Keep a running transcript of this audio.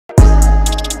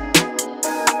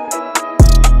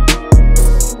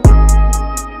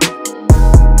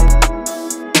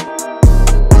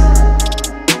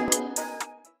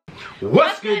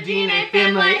good, DNA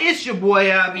family? It's your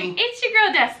boy, Abby. And it's your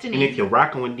girl, Destiny. And if you're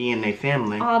rocking with DNA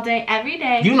family, all day, every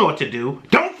day, you know what to do.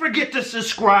 Don't forget to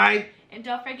subscribe. And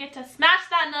don't forget to smash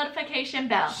that notification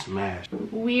bell. Smash.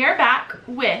 We are back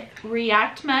with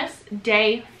Reactmas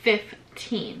Day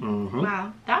 15.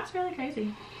 Wow, that's really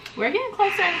crazy. We're getting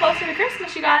closer and closer to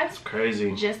Christmas, you guys. It's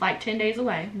crazy. Just like 10 days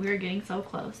away. We're getting so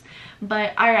close.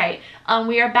 But all right,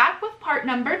 we are back with part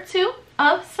number 2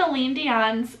 of Celine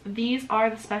Dion's These Are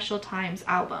the Special Times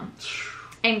album.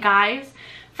 And guys,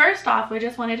 first off, we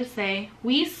just wanted to say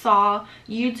we saw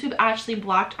YouTube actually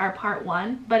blocked our part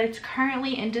 1, but it's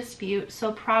currently in dispute.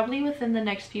 So probably within the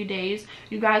next few days,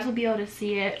 you guys will be able to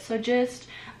see it. So just,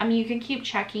 I mean, you can keep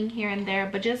checking here and there,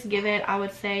 but just give it, I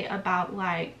would say, about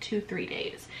like 2-3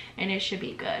 days and it should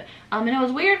be good. And it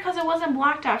was weird because it wasn't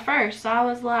blocked at first. So I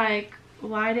was like,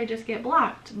 why did it just get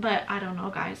blocked? But I don't know,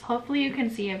 guys. Hopefully you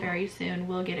can see it very soon.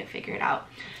 We'll get it figured out.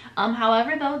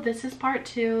 However, though, this is part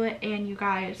 2, and you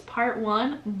guys, part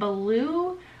 1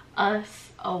 blew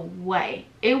us away.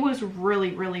 It was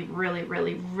really, really, really,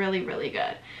 really, really, really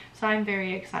good. So I'm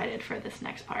very excited for this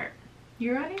next part.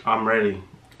 You ready? I'm ready.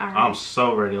 All right. I'm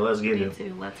so ready. Let's get it. Me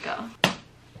too. Let's go.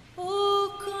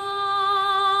 Oh,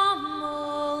 come,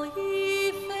 all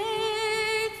ye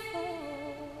faithful,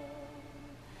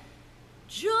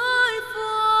 joyful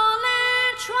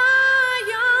and triumphant.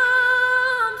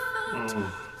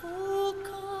 Oh,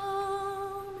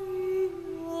 come ye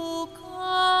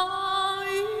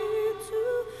to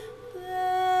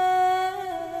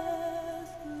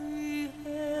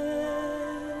Bethlehem.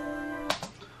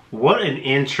 What an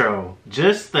intro.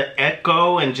 Just the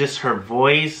echo and just her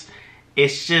voice.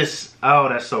 It's just, oh,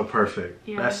 that's so perfect.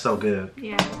 Yes. That's so good.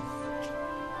 Yeah.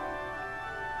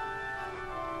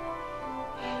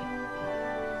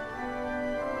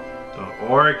 The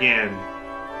organ.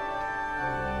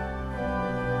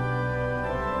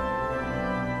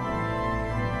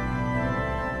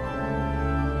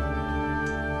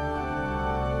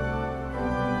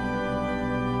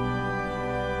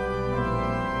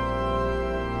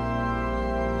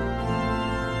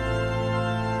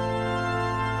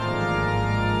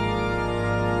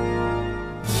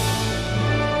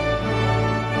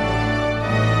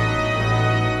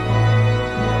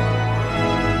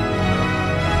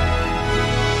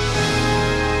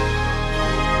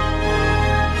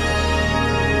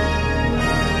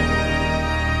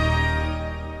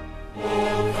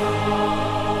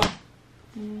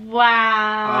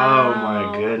 Wow. Oh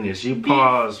my goodness. You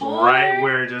paused right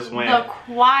where it just went. The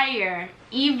choir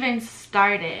even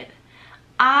started.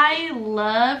 I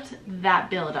loved that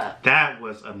build up. That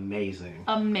was amazing.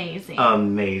 Amazing.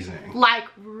 Amazing. Like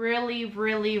really,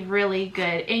 really, really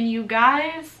good. And you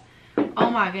guys,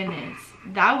 oh my goodness,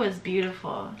 that was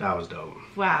beautiful. That was dope.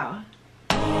 Wow.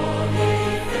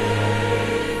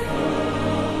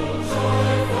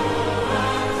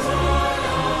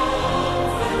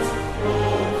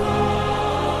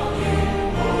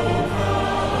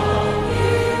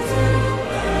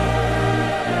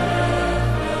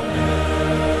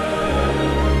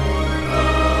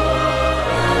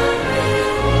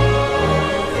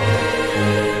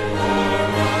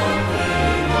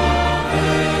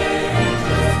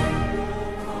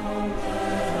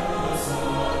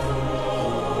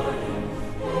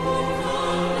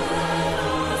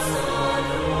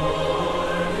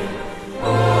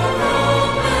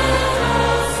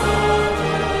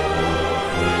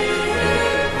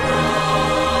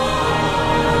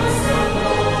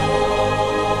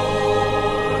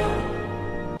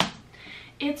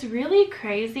 It's really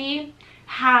crazy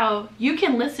how you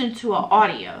can listen to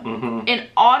an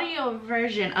audio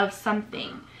version of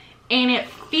something, and it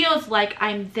feels like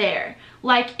I'm there.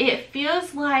 Like it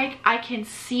feels like I can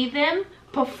see them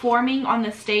performing on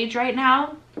the stage right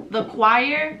now, the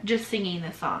choir just singing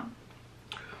this song.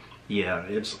 Yeah,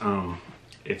 it's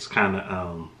kind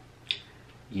of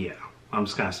yeah, I'm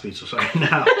just kind of speechless right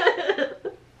now.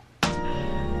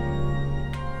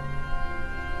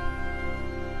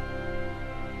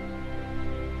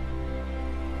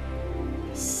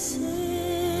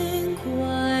 Sing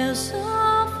choirs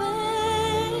of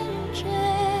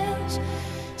angels,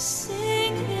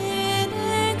 sing in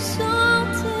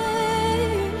exaltation.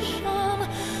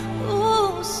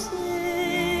 Oh,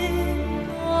 sing,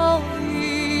 all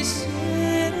ye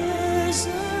citizens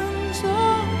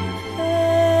of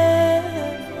heaven.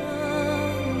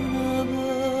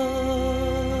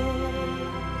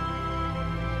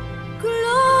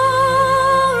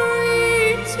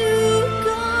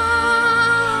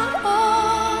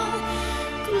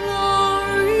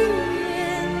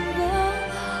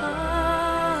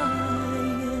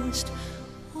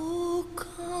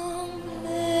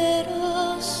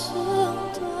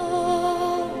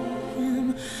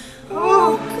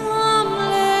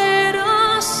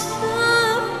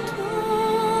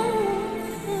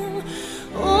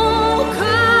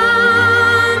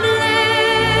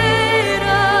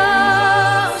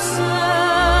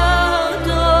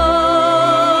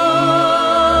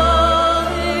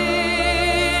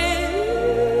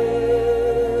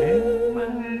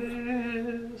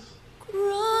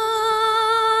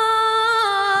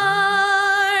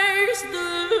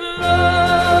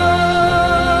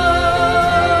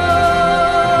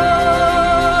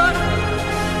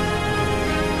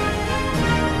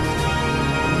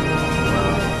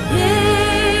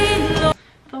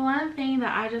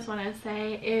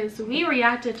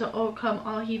 reacted to "Oh Come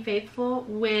All Ye Faithful"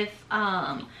 with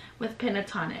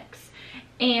Pentatonics.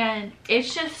 And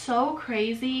it's just so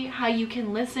crazy how you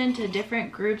can listen to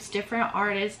different groups, different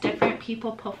artists, different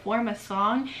people perform a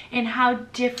song, and how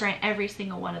different every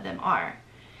single one of them are.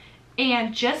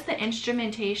 And just the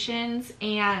instrumentations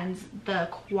and the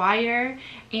choir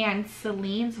and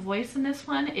Celine's voice in this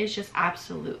one is just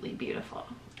absolutely beautiful.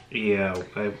 Yeah,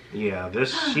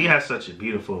 she has such a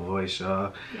beautiful voice,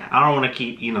 y'all. Yeah. I don't want to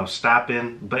keep,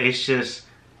 stopping, but it's just,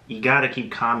 you got to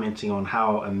keep commenting on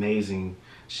how amazing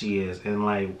she is. And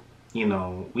like,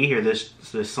 we hear this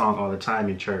song all the time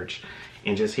in church,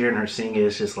 and just hearing her sing it,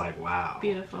 it's just like, wow.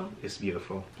 Beautiful. It's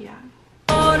beautiful. Yeah.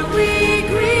 Lord, we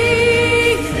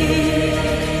greet thee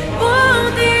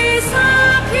on this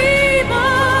happy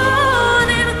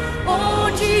morning, oh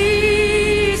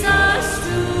Jesus,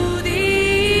 to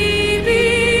thee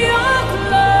be all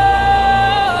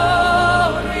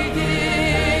glory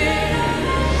given.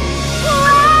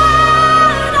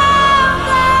 Word of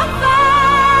the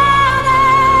Father,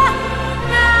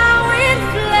 now in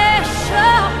flesh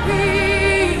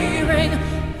appearing,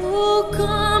 oh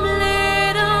come,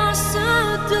 let us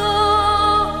adore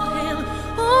him.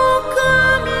 Oh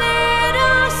come, let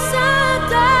us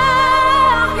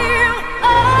adore him.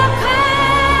 Oh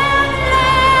come,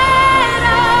 let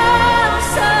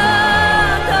us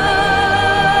adore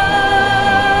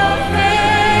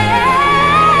him.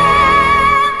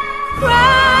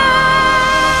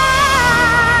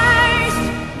 Christ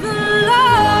the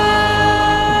Lord.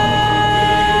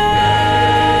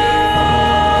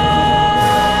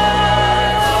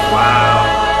 Wow.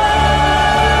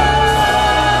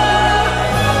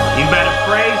 You better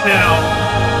praise him.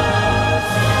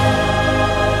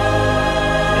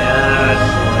 Yes,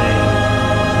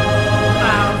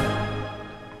 Wow.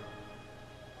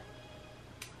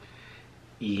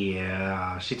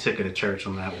 yeah, she took it to church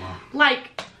on that one.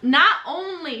 Like, not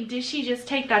only did she just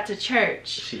take that to church,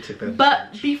 She took that to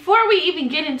but church. before we even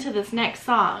get into this next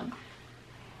song,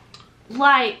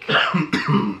 like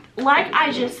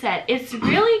I just said, it's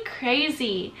really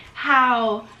crazy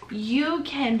how you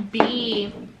can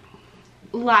be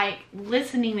like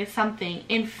listening to something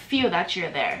and feel that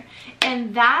you're there.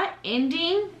 And that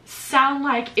ending sound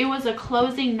like it was a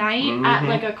closing night at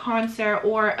like a concert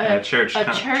or a church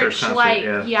concert, like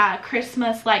yeah.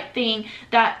 Christmas like thing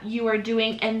that you were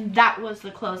doing, and that was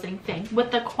the closing thing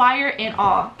with the choir and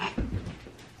all.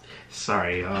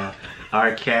 Sorry, y'all.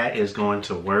 Our cat is going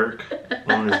to work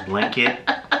on this blanket,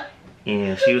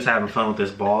 and she was having fun with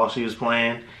this ball she was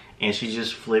playing, and she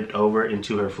just flipped over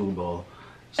into her food bowl.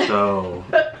 So,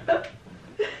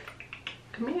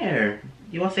 come here.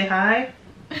 You want to say hi?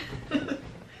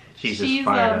 She's just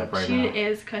fired up right she now.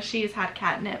 is, because she's had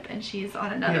catnip and she's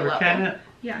on another You ever level. catnip?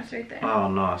 Yeah, it's right there. Oh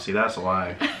no, see that's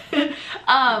why.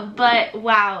 But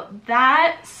wow,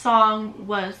 that song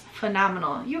was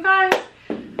phenomenal. You guys,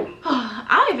 I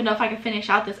don't even know if I can finish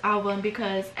out this album,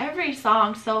 because every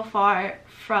song so far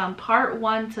from part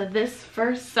 1 to this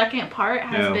second part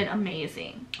has been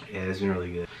amazing. Yeah, it's been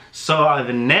really good. So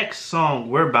the next song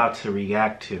we're about to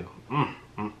react to,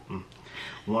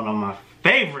 one of my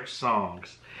favorite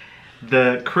songs,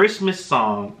 the Christmas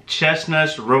song,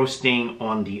 Chestnuts Roasting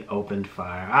on the Open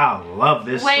Fire. I love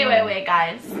this song. Wait,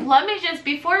 guys. Let me just,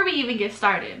 before we even get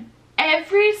started,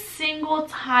 every single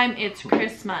time it's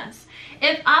Christmas,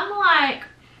 if I'm like,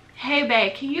 hey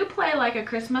babe, can you play like a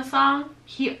Christmas song?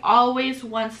 He always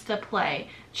wants to play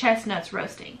Chestnuts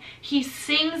Roasting. He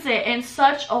sings it in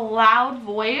such a loud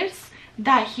voice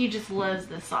that he just loves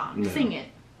this song. No. Sing it.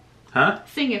 Huh?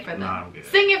 Sing it for them. No, I'm good.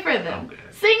 Sing it for them. I'm good.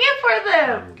 Sing it for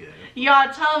them. I'm good.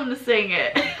 Y'all tell him to sing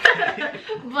it.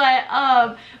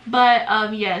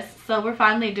 but yes, so we're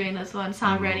finally doing this one, so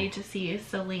I'm ready to see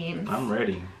Celine's I'm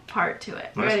ready. part to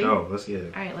it. Let's Ready? go. Let's get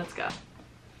it. All right, let's go.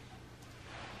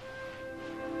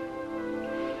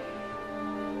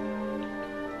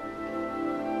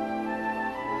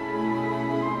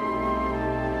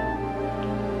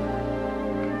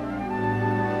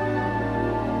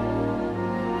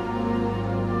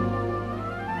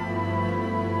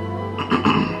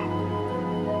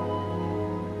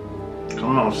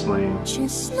 Come on, Celine.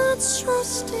 Chestnuts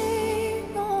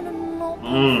roasting on an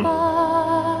open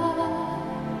fire,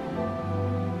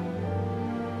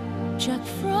 Jack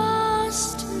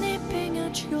Frost nipping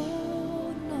at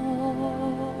your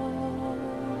nose,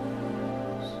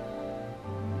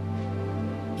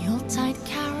 Yuletide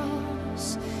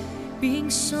carols being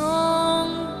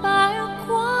sung by a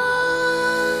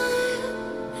choir,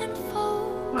 and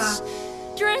folks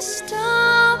dressed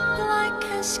up like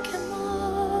Eskimos.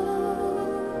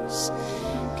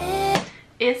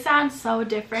 It sounds so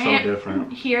different. So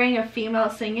different. Hearing a female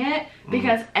sing it,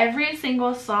 because every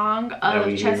single song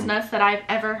of Chestnuts that I've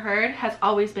ever heard has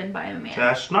always been by a man.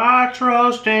 Chestnuts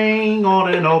roasting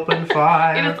on an open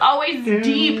fire. And it's always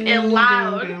deep and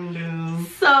loud.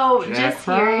 So just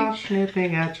hearing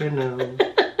sniffing at your nose.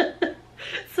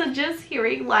 So just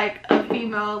hearing like a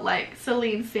female like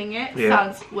Celine sing it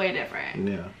sounds way different.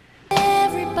 Yeah.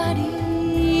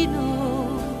 Everybody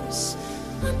knows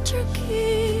a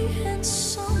turkey and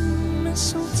some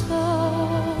mistletoe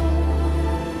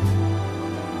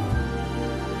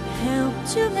help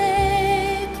to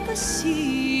make the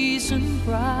season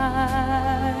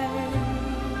bright.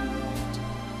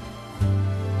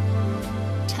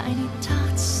 Tiny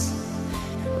tots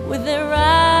with their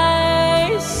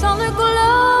eyes on the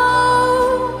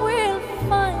glow will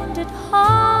find it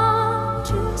hard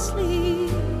to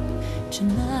sleep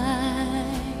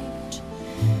tonight.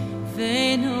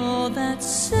 They know that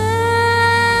Santa's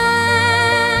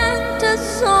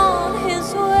on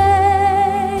his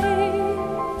way.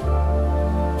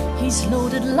 He's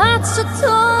loaded lots of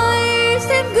toys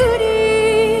and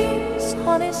goodies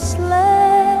on his sleigh,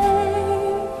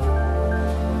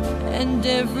 and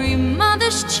every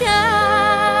mother's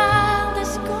child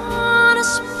is gonna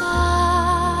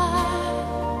spy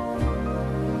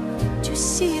to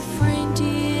see if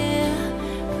reindeer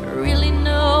really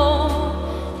know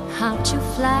how to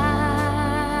fly.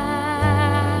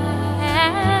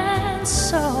 And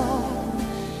so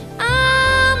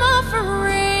I'm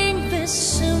offering this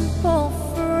simple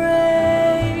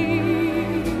phrase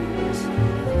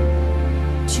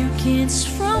to kids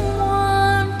from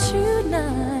 1 to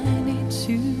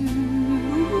 92.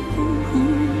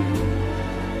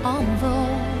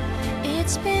 Although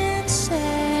it's been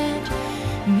said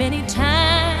many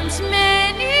times,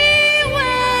 many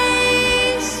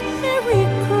ways, Merry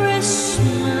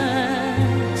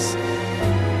Christmas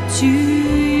to you.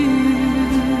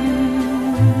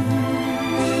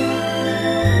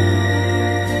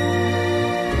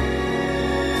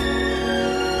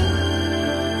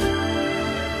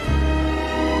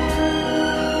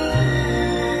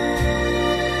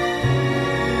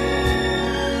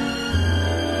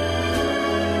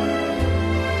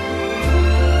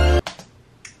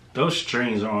 Those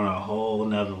strings are on a whole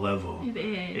nother level. It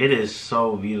is. It is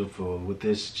so beautiful with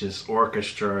this just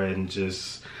orchestra and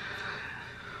just,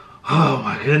 oh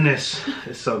my goodness,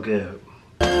 it's so good.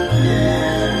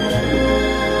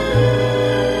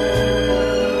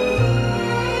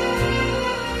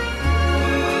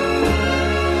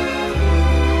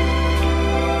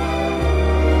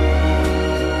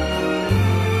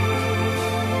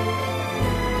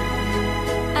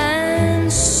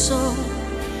 And so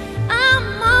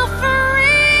I'm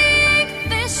offering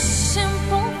this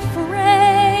simple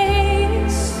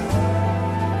phrase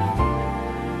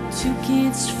to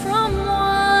kids from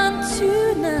 1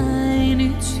 to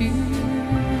 92.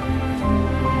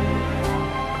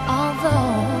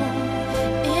 Although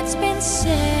it's been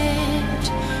said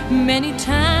many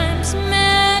times,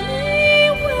 many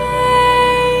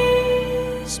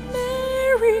ways,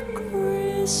 Merry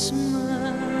Christmas,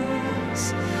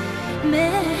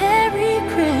 Merry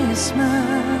Christmas,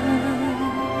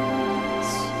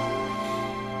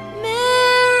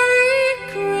 Merry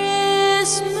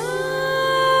Christmas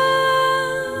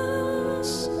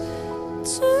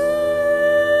to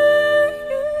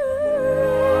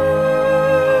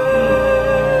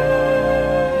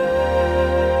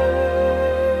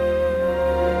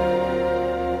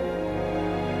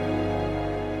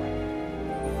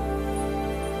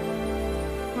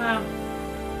Wow.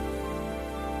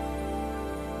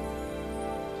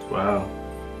 Wow.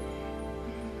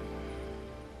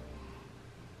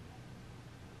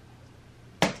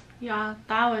 Y'all,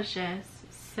 that was just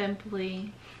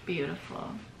simply beautiful.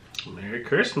 Merry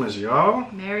Christmas,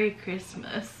 y'all. Merry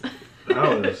Christmas.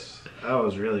 That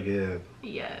was really good.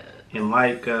 Yeah. And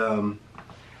like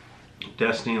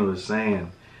Destiny was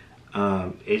saying,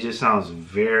 it just sounds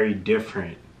very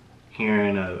different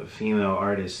hearing a female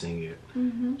artist sing it.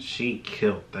 She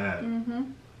killed that.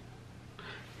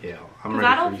 Yeah, I'm ready. Because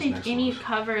I don't for these think next any ones.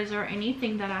 covers or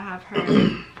anything that I have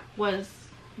heard was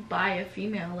by a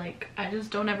female. Like, I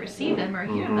just don't ever see them or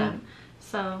hear them.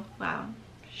 So, wow,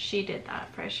 she did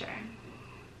that for sure.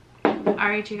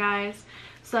 Alright, you guys.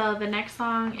 So, the next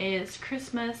song is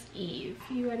Christmas Eve.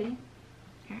 You ready?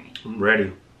 Alright. I'm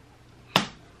ready.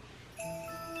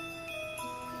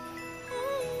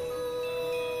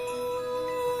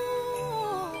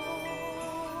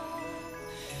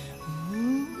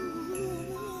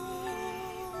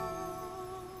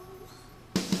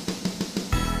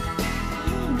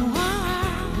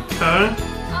 Oh, Okay.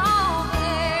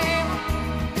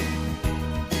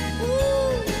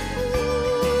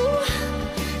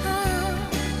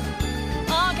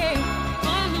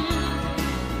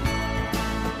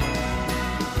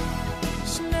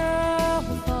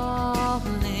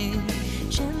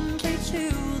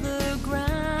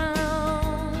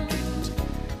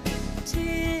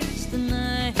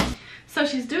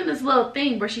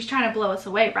 thing where she's trying to blow us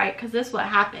away, right? Because this is what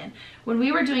happened. When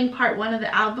we were doing part 1 of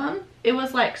the album, it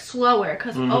was like slower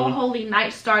because Oh Holy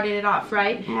Night started it off,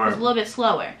 right? It was a little bit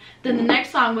slower. Then the next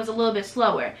song was a little bit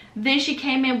slower. Then she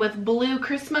came in with Blue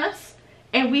Christmas,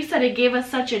 and we said it gave us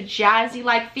such a jazzy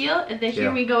like feel. And then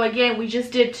here we go again. We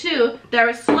just did 2 that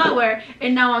were slower,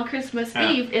 and now on Christmas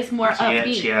Eve it's more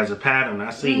upbeat. She has a pattern.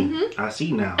 I see. I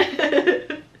see now.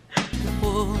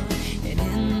 And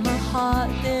in my heart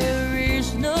there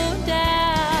is no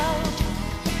doubt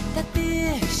that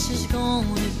this is going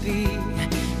to be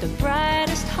the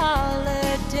brightest holiday.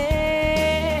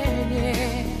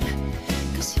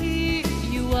 'Cause here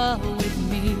you are with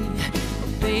me, oh,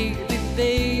 baby,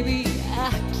 baby, I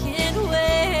can't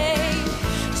wait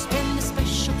to spend the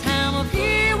special time of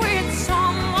year with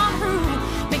someone who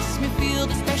makes me feel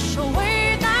the special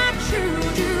way that you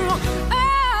do. Oh,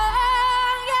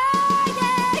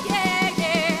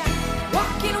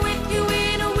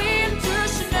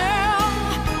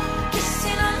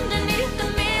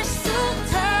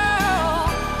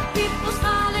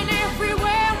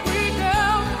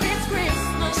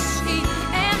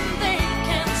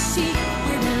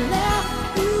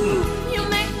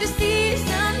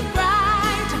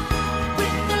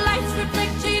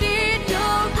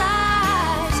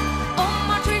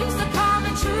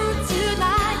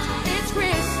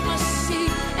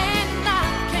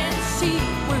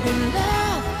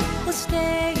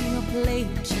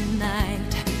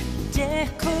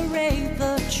 decorate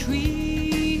the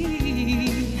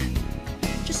tree.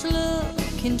 Just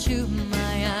look into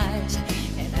my eyes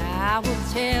and I will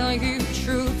tell you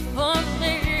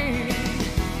truthfully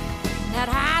that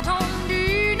I don't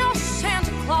need no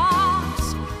Santa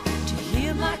Claus to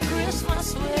hear my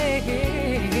Christmas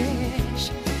wish.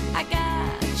 I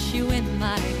got you in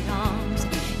my arms,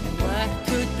 and what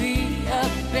could be a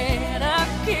better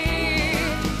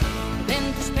gift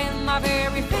than to spend my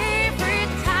very favorite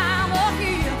time of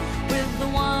year with the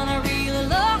one I really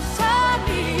love so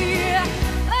near.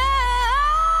 Oh,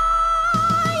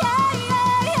 yeah,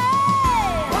 yeah,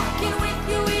 yeah. Walking with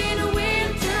you in a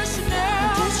winter snow,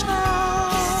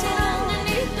 kissing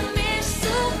underneath the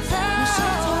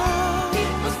mistletoe.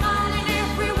 People smiling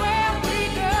everywhere we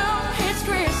go. It's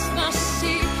Christmas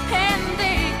Eve and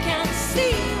they can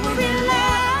see we're in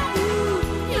love.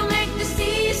 You make the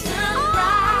season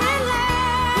bright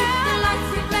with the lights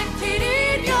reflected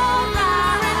in your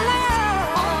eyes.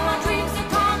 All my dreams are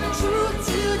coming true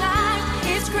tonight.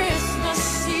 It's Christmas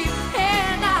Eve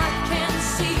and I can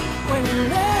see we're in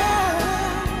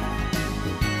love.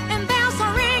 And bells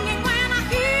are ringing when I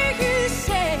hear you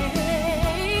say,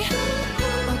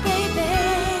 oh baby,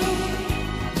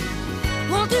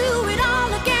 we'll do it all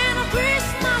again on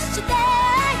Christmas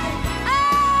today.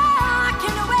 Oh, I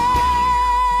can't wait.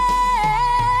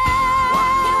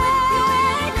 Walking with you in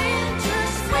winter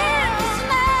snow,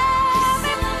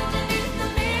 underneath the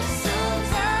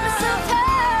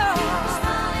mistletoe. People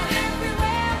smiling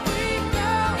everywhere we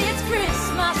go. It's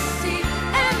Christmas Eve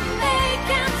and they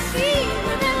can see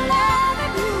we're in love.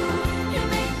 You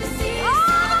make the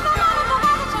season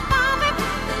bright.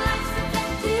 The lights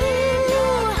reflected in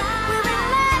your eyes. We're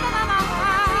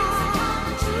in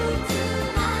love. True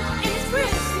tonight. It's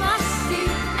Christmas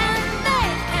Eve and they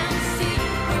can see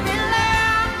we're in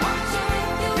love. Walking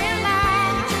with you in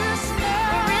winter snow.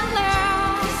 We're in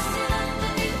love. Kissing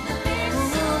underneath the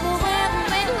mistletoe.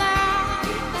 We're in love.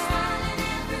 People smiling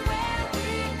everywhere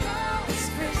we go. It's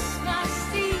Christmas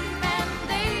Eve and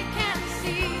they can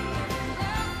see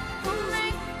who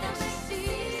make the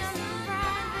season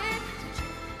bright.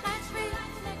 Lights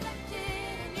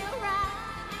reflected in your eyes.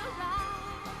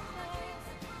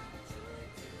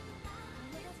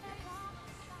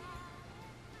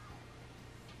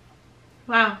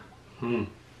 Wow.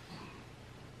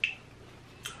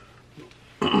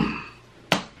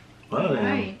 Well, then,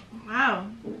 Right. Wow.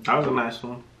 that was a nice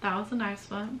one. That was a nice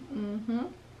one.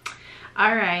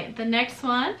 All right. The next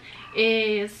one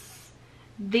is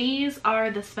These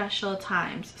Are the Special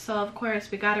Times. So, of course,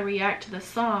 we got to react to the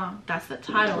song. That's the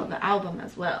title of the album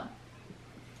as well.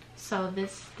 So,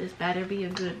 this better be a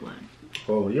good one.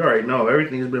 Oh, you already know.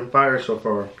 Everything's been fire so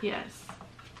far. Yes.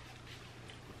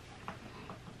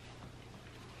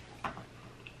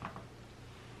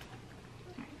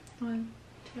 One,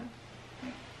 two,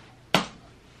 three.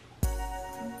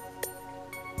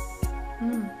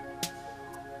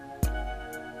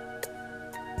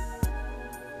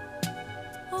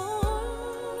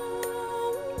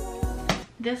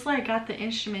 This like got the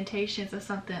instrumentations of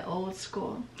something old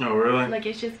school. Oh, really? Like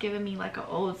it's just giving me like an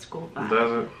old school vibe.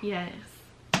 Does it? Yes.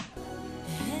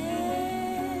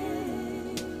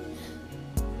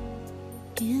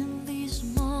 In these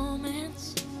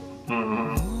moments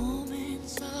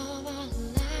Moments of our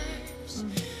lives,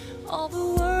 all the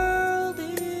world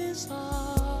is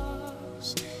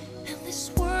ours, and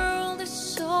this world is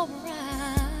so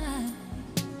bright.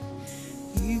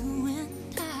 You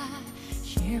and I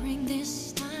sharing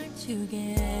this time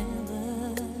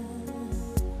together,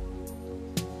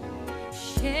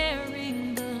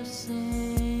 sharing the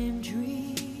same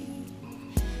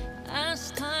dream.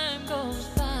 As time goes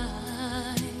by,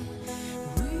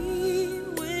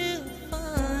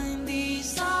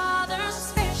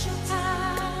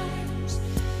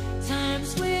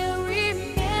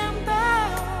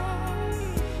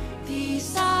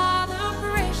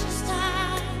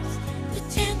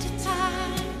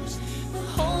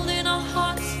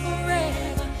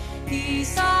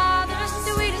 these are the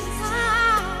sweetest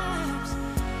times,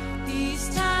 these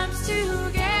times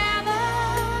together.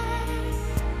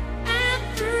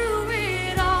 And through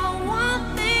it all,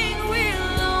 one thing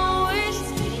will always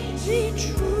be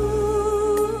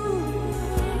true.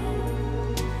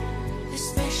 The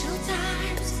special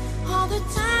times, all the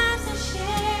times I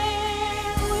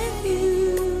share with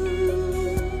you.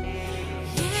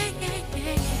 Yeah, yeah,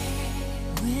 yeah,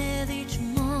 yeah. With each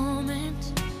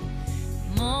moment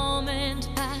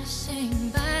passing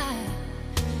by,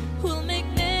 we'll make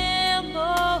memories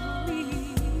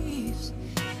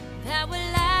that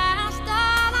will last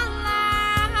all our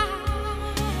lives.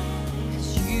 'Cause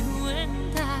you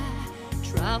and I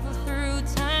travel through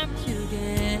time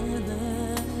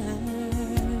together,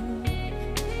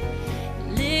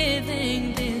 living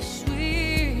this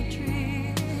sweet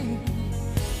dream.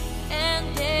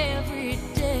 And every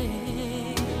day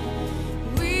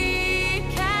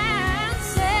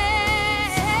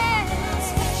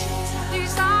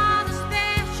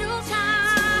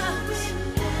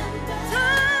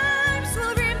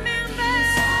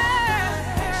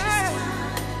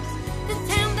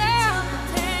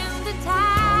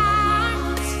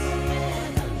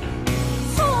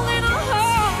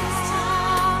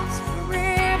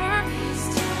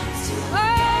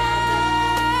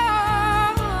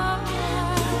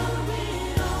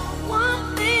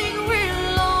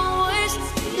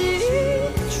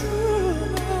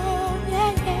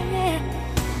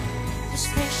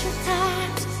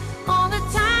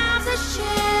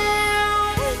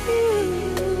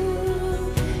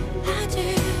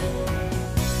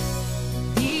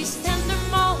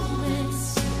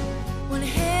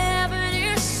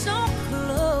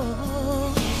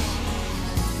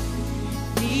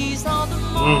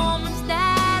moments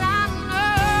that I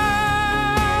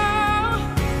know.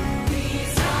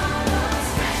 These are the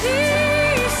special.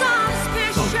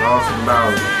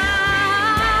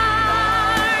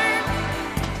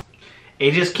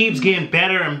 It just keeps getting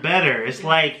better and better. It's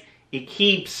like it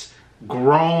keeps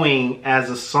growing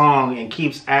as a song and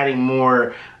keeps adding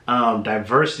more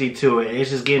diversity to it.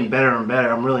 It's just getting better and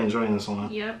better. I'm really enjoying this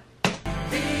one. Yep.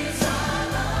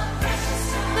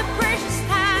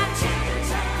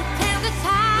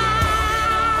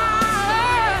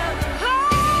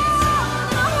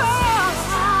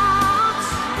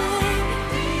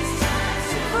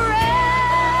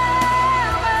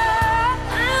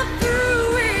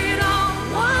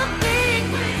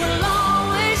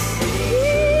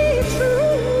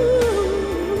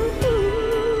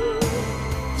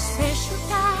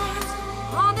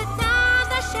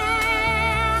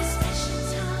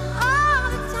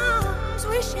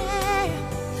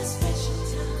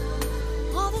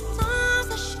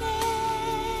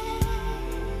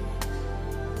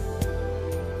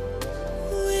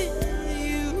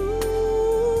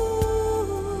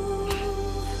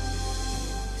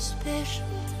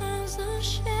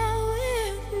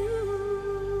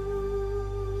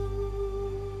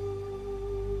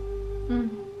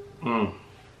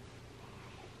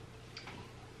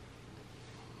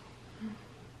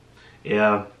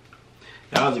 Yeah,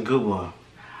 that was a good one.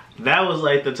 That was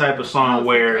like the type of song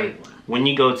where when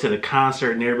you go to the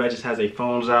concert and everybody just has their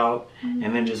phones out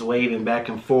and then just waving back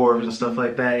and forth and stuff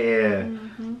like that. Yeah,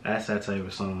 that's that type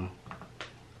of song.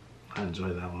 I enjoy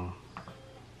that one.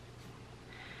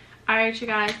 Alright, you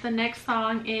guys, the next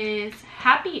song is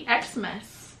Happy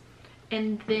Xmas,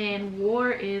 and then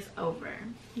War is Over.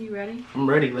 You ready? I'm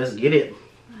ready. Let's get it.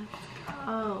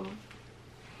 Oh.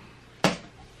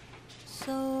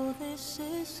 So this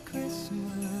is Christmas,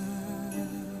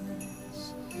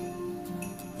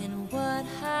 and what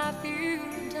have you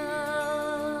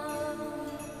done?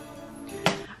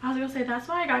 I was gonna say, that's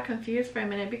why I got confused for a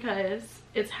minute, because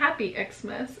it's Happy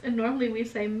Xmas, and normally we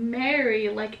say Merry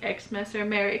like Xmas or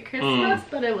Merry Christmas,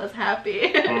 but it was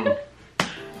Happy.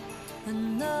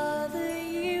 Another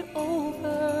year over,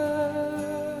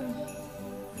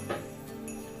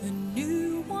 a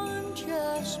new one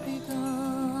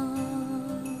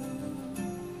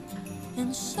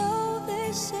And so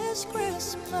this is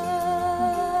Christmas.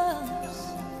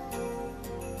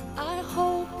 I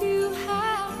hope you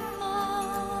have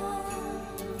fun.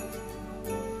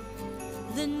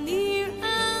 The near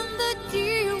and the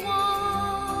dear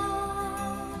ones,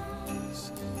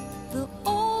 the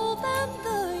old and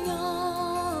the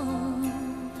young.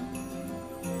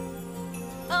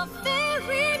 A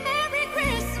very Merry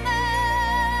Christmas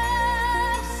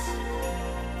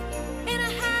and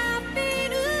a Happy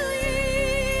New Year.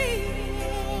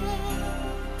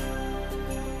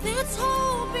 Let's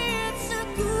hope it's a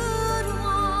good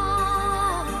one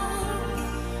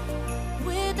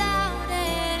without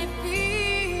any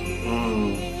fear.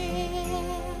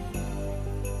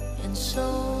 And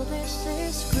so this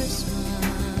is Christmas.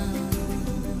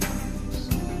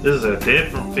 This is a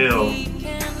different feel. We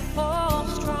can fall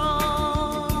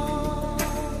strong.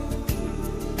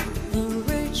 The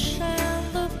rich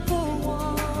and the poor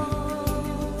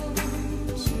ones.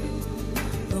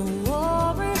 The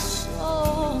war is so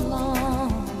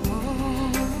long.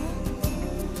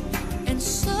 And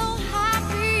so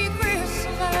happy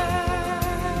Christmas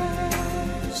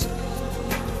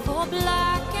for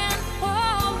black and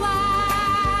for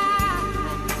white,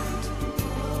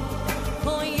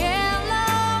 for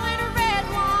yellow and red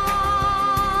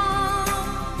ones.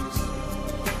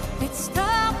 It's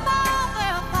time for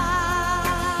the fight.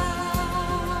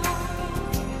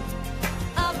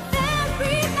 A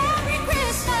very Merry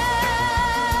Christmas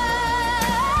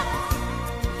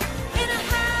and a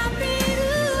Happy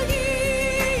New Year.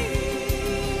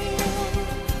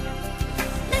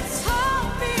 Let's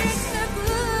hope it's a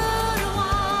good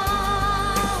one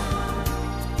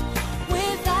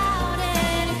without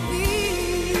any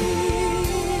fear.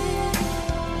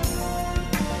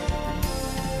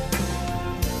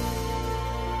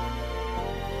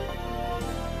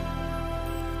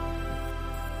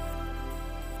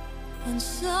 And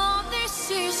so this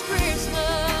is Christmas,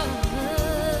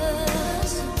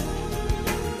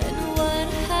 and what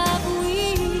have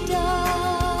we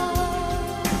done?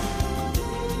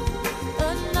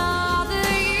 Another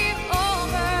year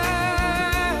over,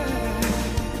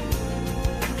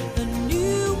 a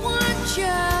new one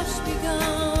just begun.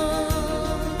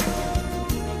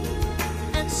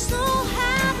 And so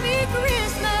happy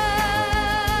Christmas.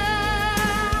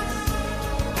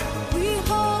 We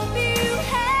hope you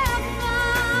have fun.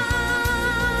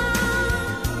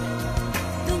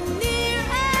 The near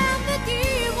and the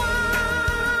dear ones,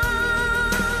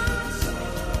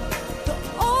 the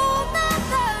old and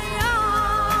the young.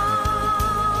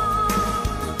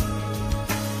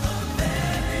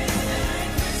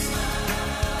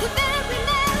 A very Merry Christmas. A very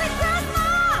Merry Christmas.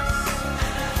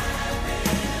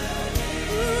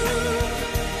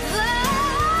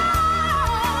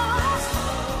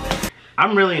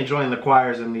 I'm really enjoying the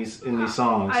choirs in these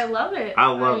songs. I love it. I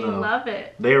love them. I love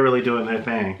it. They're really doing their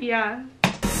thing. Yeah.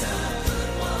 It's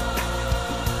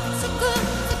a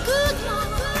good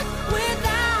one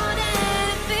without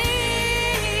anything.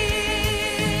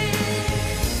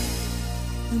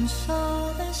 And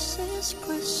so this is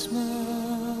Christmas.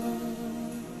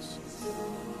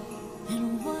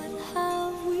 And what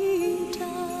have we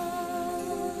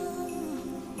done?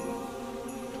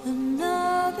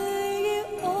 Another year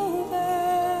over,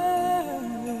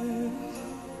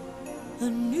 a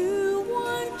new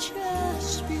one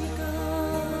just begun.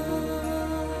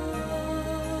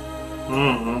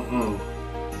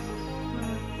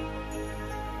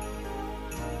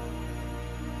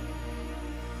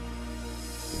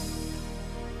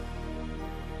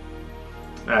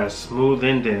 That's smooth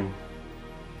ending.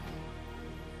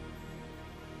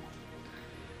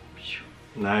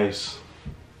 Nice.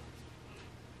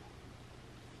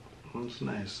 That's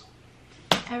nice.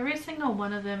 Every single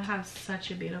one of them has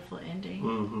such a beautiful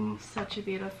ending. Such a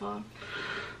beautiful.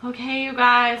 Okay, you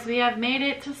guys, we have made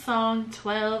it to song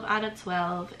 12 out of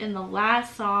 12. And the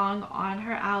last song on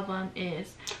her album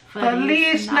is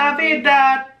Feliz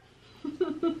Navidad.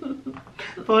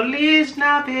 Feliz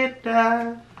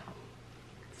Navidad.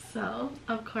 So,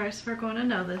 of course, we're going to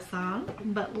know this song,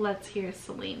 but let's hear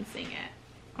Celine sing it.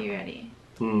 You ready?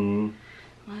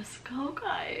 Let's go,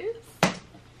 guys.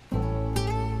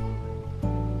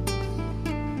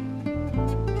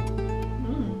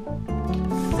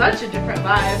 Such a different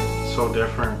vibe. So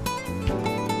different.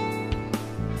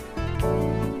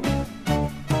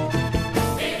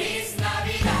 Feliz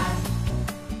Navidad.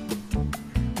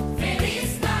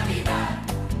 Feliz Navidad.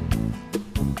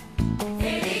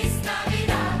 Feliz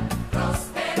Navidad.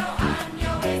 Próspero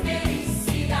año de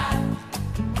felicidad.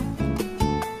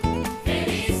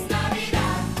 Feliz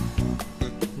Navidad.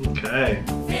 Okay.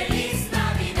 Feliz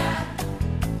Navidad.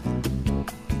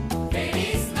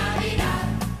 Feliz Navidad.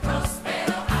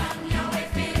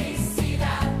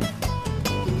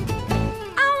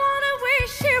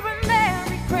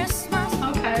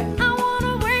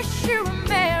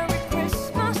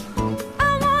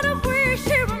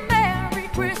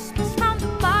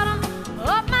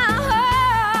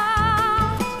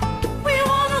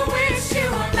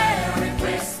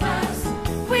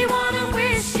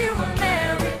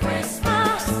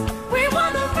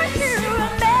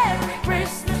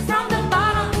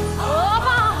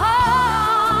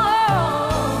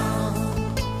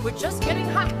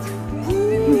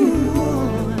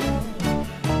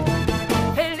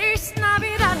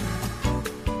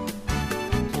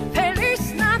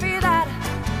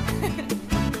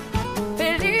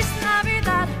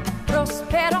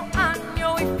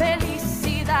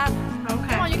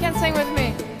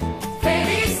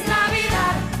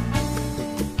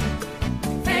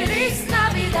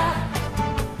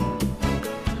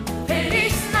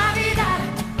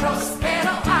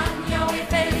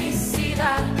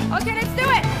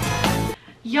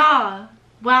 Yeah,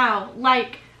 wow.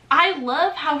 Like, I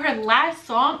love how her last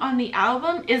song on the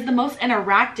album is the most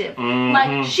interactive.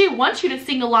 Like, she wants you to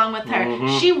sing along with her.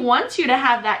 She wants you to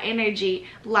have that energy.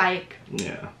 Like,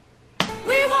 yeah.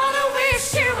 We wanna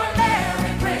wish you a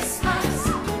Merry Christmas.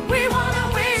 We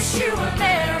wanna wish you a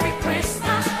Merry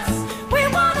Christmas. We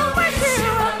wanna wish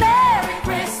you a Merry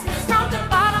Christmas from the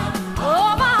bottom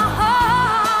of our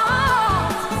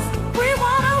hearts. We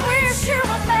wanna wish you a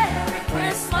Merry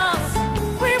Christmas.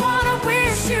 We wanna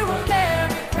wish you a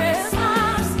Merry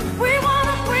Christmas. We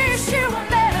wanna wish you a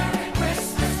Merry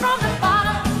Christmas from the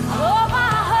bottom of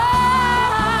our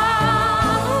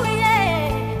hearts. Ooh, yeah.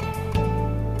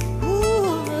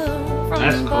 Ooh, from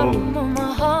That's the cool. bottom of my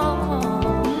heart.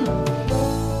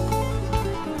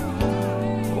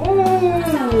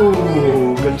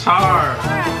 Ooh, guitar.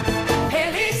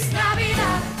 Feliz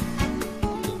Navidad.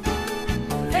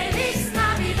 Feliz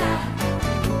Navidad.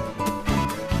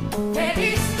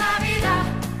 Feliz Navidad.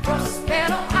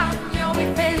 Prospero año y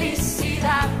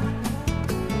felicidad.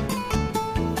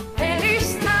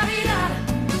 Feliz Navidad.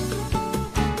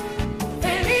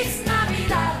 Feliz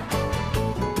Navidad.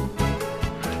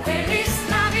 Feliz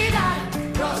Navidad.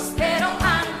 Prospero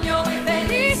año y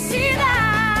felicidad.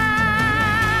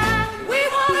 We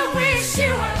wanna wish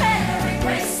you a Merry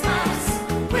Christmas.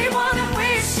 We wanna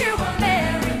wish you a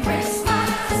Merry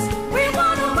Christmas. We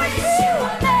wanna wish you a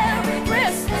Merry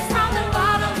Christmas from the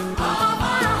bottom of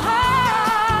our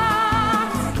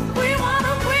hearts. We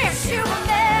wanna wish you a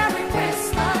Merry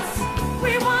Christmas.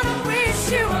 We wanna wish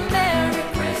you a Merry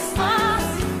Christmas.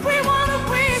 We wanna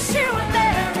wish you a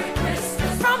Merry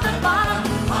Christmas from the bottom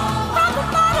of our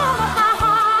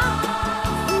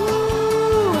hearts.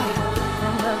 Ooh,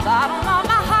 from the bottom of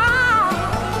my heart.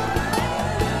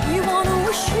 We wanna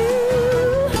wish you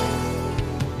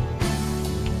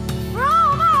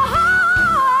from our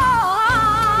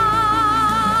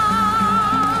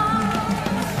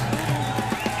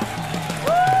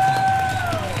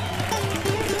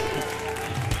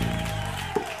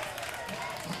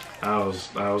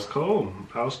That was cool.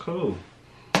 That was cool.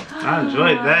 I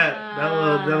enjoyed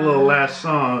that little last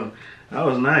song. That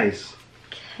was nice.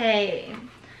 okay.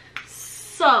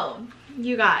 So,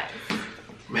 you guys.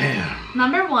 Man.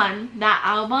 Number one, that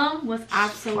album was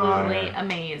absolutely Fire.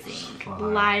 amazing. Fire.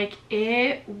 Like,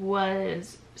 it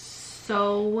was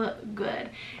so good.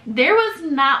 There was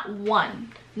not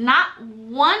one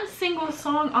single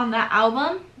song on that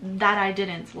album that I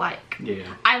didn't like. Yeah.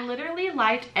 I literally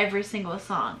liked every single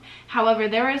song. However,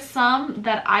 there were some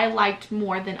that I liked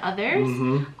more than others.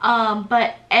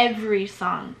 But every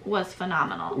song was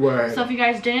phenomenal. Right. So if you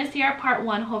guys didn't see our part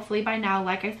one, hopefully by now,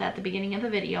 like I said at the beginning of the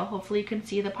video, hopefully you can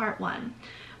see the part one.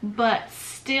 But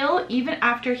still, even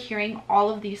after hearing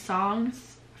all of these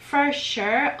songs, for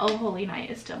sure, Oh Holy Night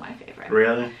is still my favorite.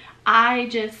 Really?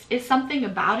 It's something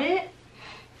about it.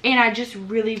 And I just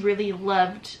really, really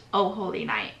loved Oh Holy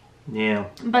Night. Yeah.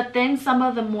 But then some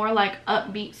of the more like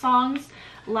upbeat songs,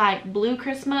 like Blue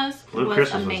Christmas,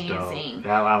 was amazing. Was dope.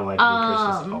 I like Blue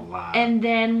Christmas a lot. And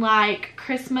then like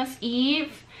Christmas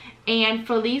Eve and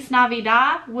Feliz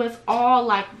Navidad was all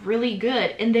like really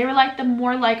good. And they were like the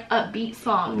more like upbeat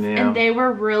songs. Yeah. And they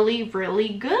were really, really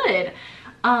good.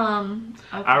 Okay.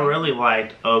 I really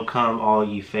liked Oh Come All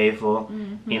Ye Faithful,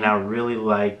 and I really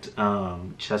liked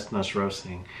Chestnuts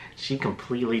Roasting. She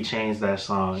completely changed that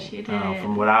song She did.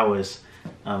 From what I was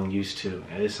used to.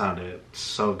 It sounded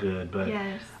so good. But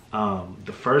Yes.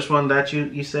 the first one that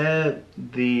you said,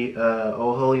 the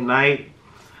Oh Holy Night,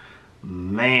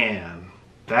 man,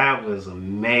 that was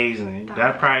amazing.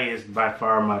 That probably is by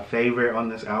far my favorite on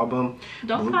this album.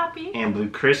 Don't copy. And Blue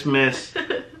Christmas.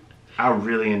 I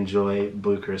really enjoy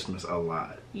Blue Christmas a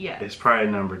lot. Yes. It's probably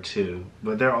number 2,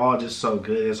 but they're all just so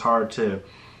good. It's hard to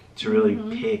really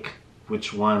pick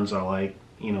which ones are like,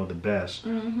 you know, the best.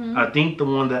 I think the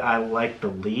one that I liked the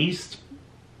least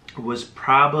was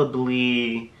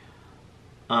probably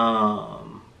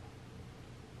Happy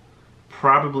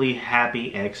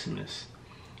Xmas.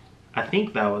 I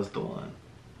think that was the one.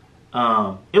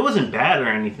 It wasn't bad or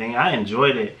anything. I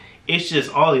enjoyed it. It's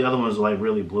just all the other ones like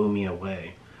really blew me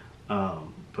away.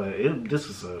 But this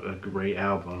is a great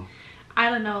album. I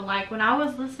don't know, like when I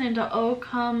was listening to Oh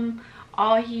Come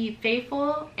All Ye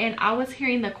Faithful and I was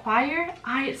hearing the choir,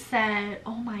 I said,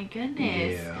 oh my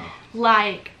goodness. Yeah.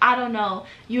 Like, I don't know,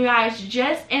 you guys,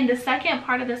 just in the second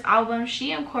part of this album,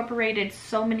 she incorporated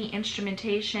so many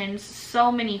instrumentations, so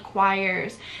many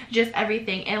choirs, just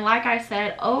everything. And like I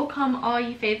said, Oh Come All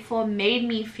Ye Faithful made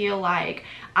me feel like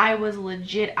I was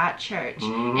legit at church.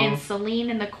 And Celine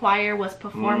and the choir was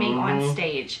performing on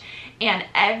stage. And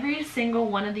every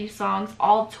single one of these songs,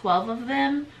 all 12 of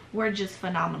them, were just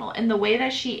phenomenal. And the way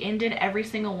that she ended every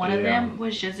single one of them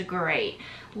was just great.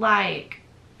 Like,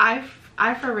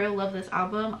 I for real love this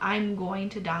album. I'm going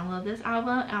to download this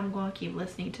album and I'm going to keep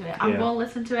listening to it. I'm going to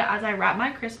listen to it as I wrap my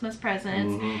Christmas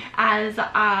presents, as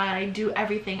I do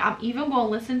everything. I'm even going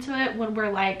to listen to it when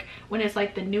when it's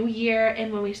like the new year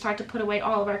and when we start to put away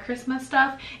all of our Christmas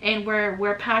stuff and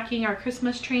we're packing our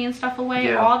Christmas tree and stuff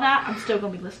away. All that, I'm still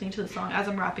going to be listening to the song as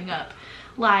I'm wrapping up.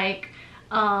 Like,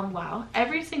 wow,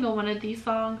 every single one of these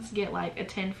songs get like a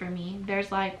 10 for me.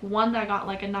 There's like one that got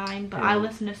like a 9, but I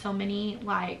listened to so many,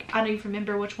 like I don't even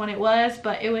remember which one it was,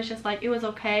 but it was just like, it was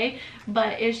okay,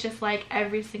 but it's just like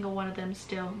every single one of them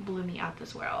still blew me out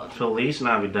this world. Feliz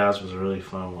Navidad was a really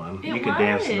fun one. You could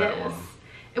dance to that one.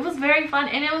 It was very fun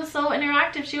and it was so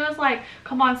interactive. She was like,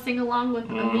 come on, sing along with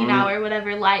me now or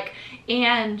whatever, like,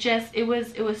 and just it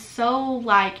was so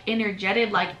like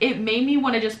energetic. Like, it made me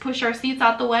want to just push our seats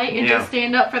out the way and just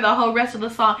stand up for the whole rest of the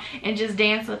song and just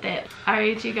dance with it. All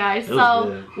right, you guys,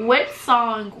 so which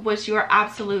song was your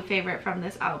absolute favorite from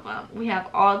this album? We have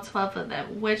all 12 of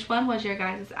them. Which one was your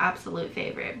guys' absolute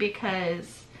favorite?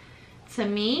 Because to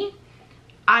me,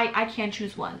 I can't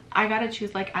choose one. I gotta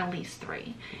choose like at least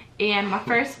 3. And my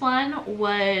first one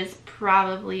was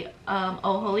probably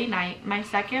Oh Holy Night. My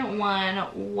second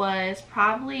one was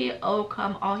probably Oh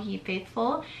Come All Ye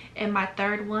Faithful. And my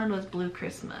third one was Blue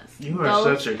Christmas. You are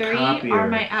such a copier. Those 3 are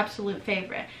my absolute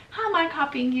favorite. How am I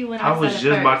copying you when I said it first? I was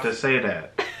just about to say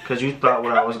that because you thought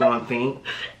what I was gonna think.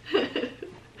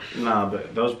 Nah,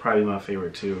 but those are probably my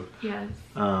favorite too. Yes.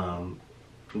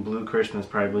 Blue Christmas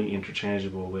probably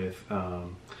interchangeable with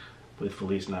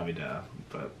Feliz Navidad,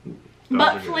 but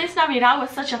Feliz Navidad was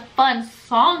such a fun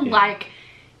song. Like,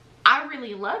 I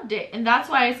really loved it, and that's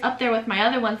why it's up there with my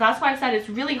other ones. That's why I said it's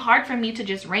really hard for me to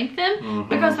just rank them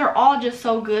because they're all just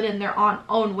so good in their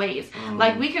own ways.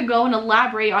 Like, we could go and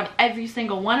elaborate on every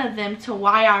single one of them to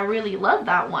why I really love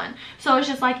that one. So it's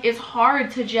just like, it's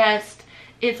hard to just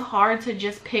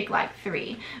pick like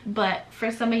 3. But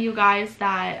for some of you guys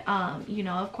that you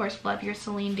know, of course, love your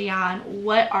Celine Dion,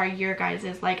 what are your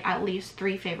guys' like at least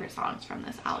 3 favorite songs from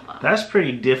this album? That's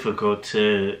pretty difficult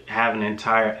to have an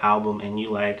entire album and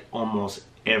you like almost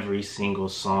every single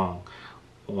song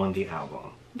on the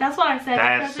album. That's what I said.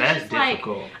 That's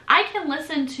difficult. Like, I can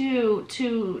listen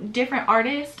to different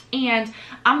artists and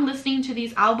I'm listening to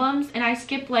these albums and I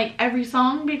skip like every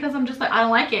song because I'm just like, I don't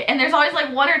like it. And there's always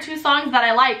like 1 or 2 songs that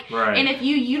I like. Right. And if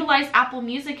you utilize Apple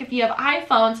Music, if you have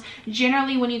iPhones,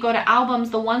 generally when you go to albums,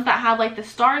 the ones that have like the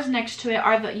stars next to it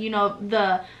are the, you know,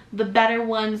 the better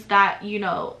ones that, you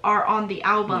know, are on the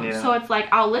album. So it's like,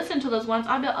 I'll listen to those ones,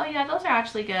 I'll be like, oh yeah, those are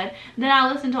actually good. Then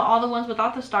I'll listen to all the ones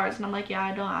without the stars and I'm like, yeah,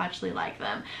 I don't actually like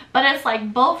them. But it's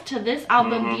like, both to this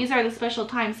album, These Are the Special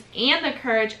Times, and the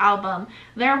Courage album,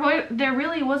 there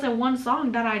really wasn't one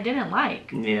song that I didn't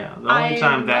like. Yeah, the only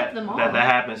time that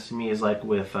happens to me is like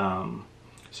with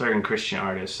certain Christian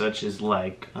artists, such as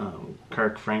like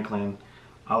Kirk Franklin.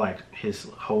 I like his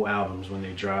whole albums when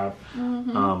they drop.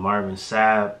 Marvin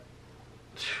Sapp.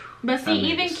 But see,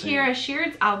 even Kira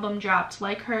Sheard's album dropped,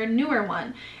 like her newer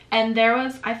one, and there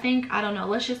was, I think, I don't know,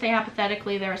 let's just say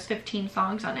hypothetically there was 15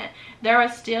 songs on it. There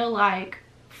was still like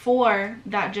 4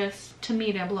 that just, to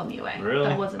me, didn't blow me away. Really?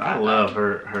 That wasn't that I love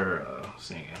her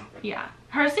singing. Yeah,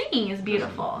 her singing is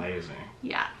beautiful. Amazing.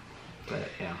 Yeah. But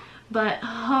yeah. But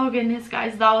oh goodness,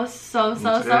 guys, that was so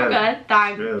good. That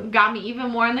got me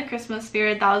even more in the Christmas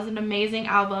spirit. That was an amazing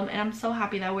album, and I'm so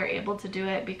happy that we're able to do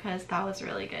it because that was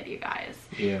really good, you guys.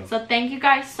 Yeah. So thank you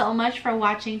guys so much for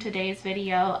watching today's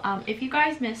video. If you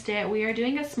guys missed it, we are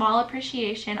doing a small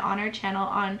appreciation on our channel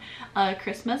on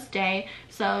Christmas Day.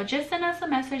 So just send us a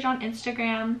message on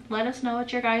Instagram. Let us know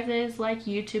what your guys' like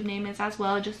YouTube name is as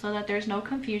well, just so that there's no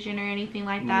confusion or anything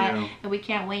like that. And we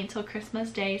can't wait until Christmas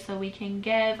Day so we can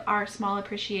give our small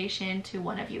appreciation to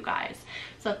one of you guys.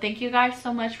 So thank you guys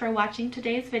so much for watching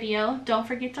today's video. Don't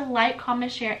forget to like,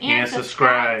 comment, share, and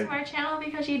subscribe to our channel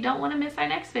because you don't want to miss our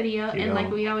next video. And like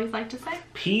we always like to say,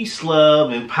 peace, love,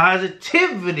 and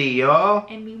positivity, y'all.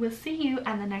 And we will see you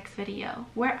in the next video.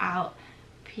 We're out.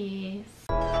 Peace.